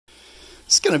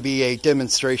It's going to be a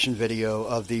demonstration video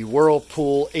of the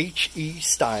Whirlpool HE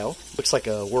style. Looks like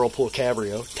a Whirlpool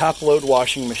Cabrio top load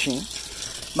washing machine.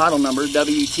 Model number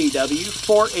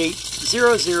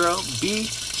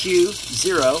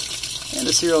WTW4800BQ0 and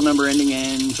the serial number ending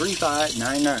in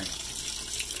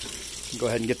 3599. Go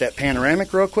ahead and get that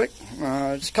panoramic real quick.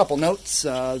 Just a couple notes.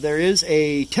 There is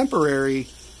a temporary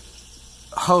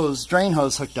drain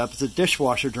hose hooked up. It's a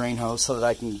dishwasher drain hose so that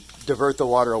I can divert the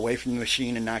water away from the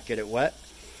machine and not get it wet.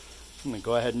 I'm going to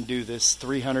go ahead and do this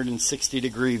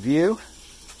 360-degree view.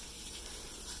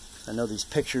 I know these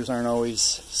pictures aren't always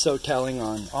so telling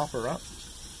on off or up.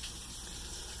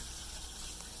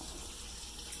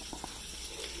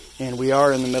 And we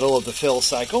are in the middle of the fill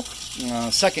cycle.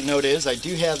 Second note is I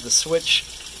do have the switch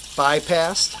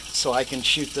bypassed, so I can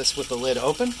shoot this with the lid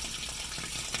open.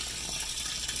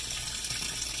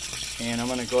 And I'm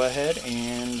going to go ahead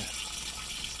and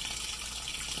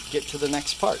get to the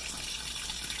next part.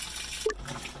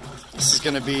 This is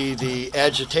going to be the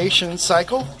agitation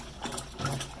cycle.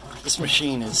 This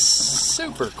machine is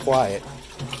super quiet.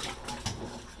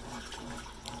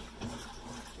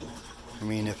 I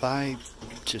mean, if I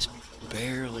just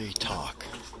barely talk,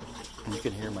 you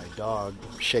can hear my dog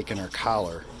shaking her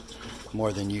collar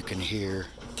more than you can hear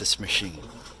this machine.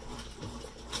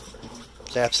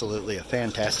 It's absolutely a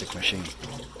fantastic machine.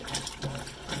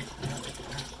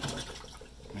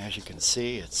 As you can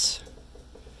see, it's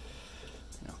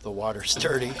the water's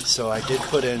dirty, so I did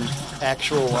put in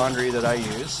actual laundry that I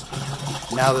use.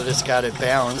 Now that it's got it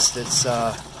balanced, it's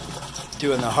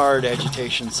doing the hard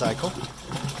agitation cycle.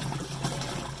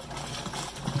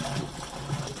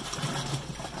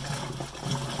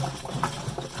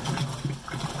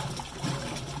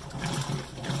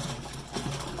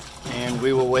 And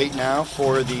we will wait now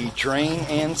for the drain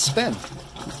and spin.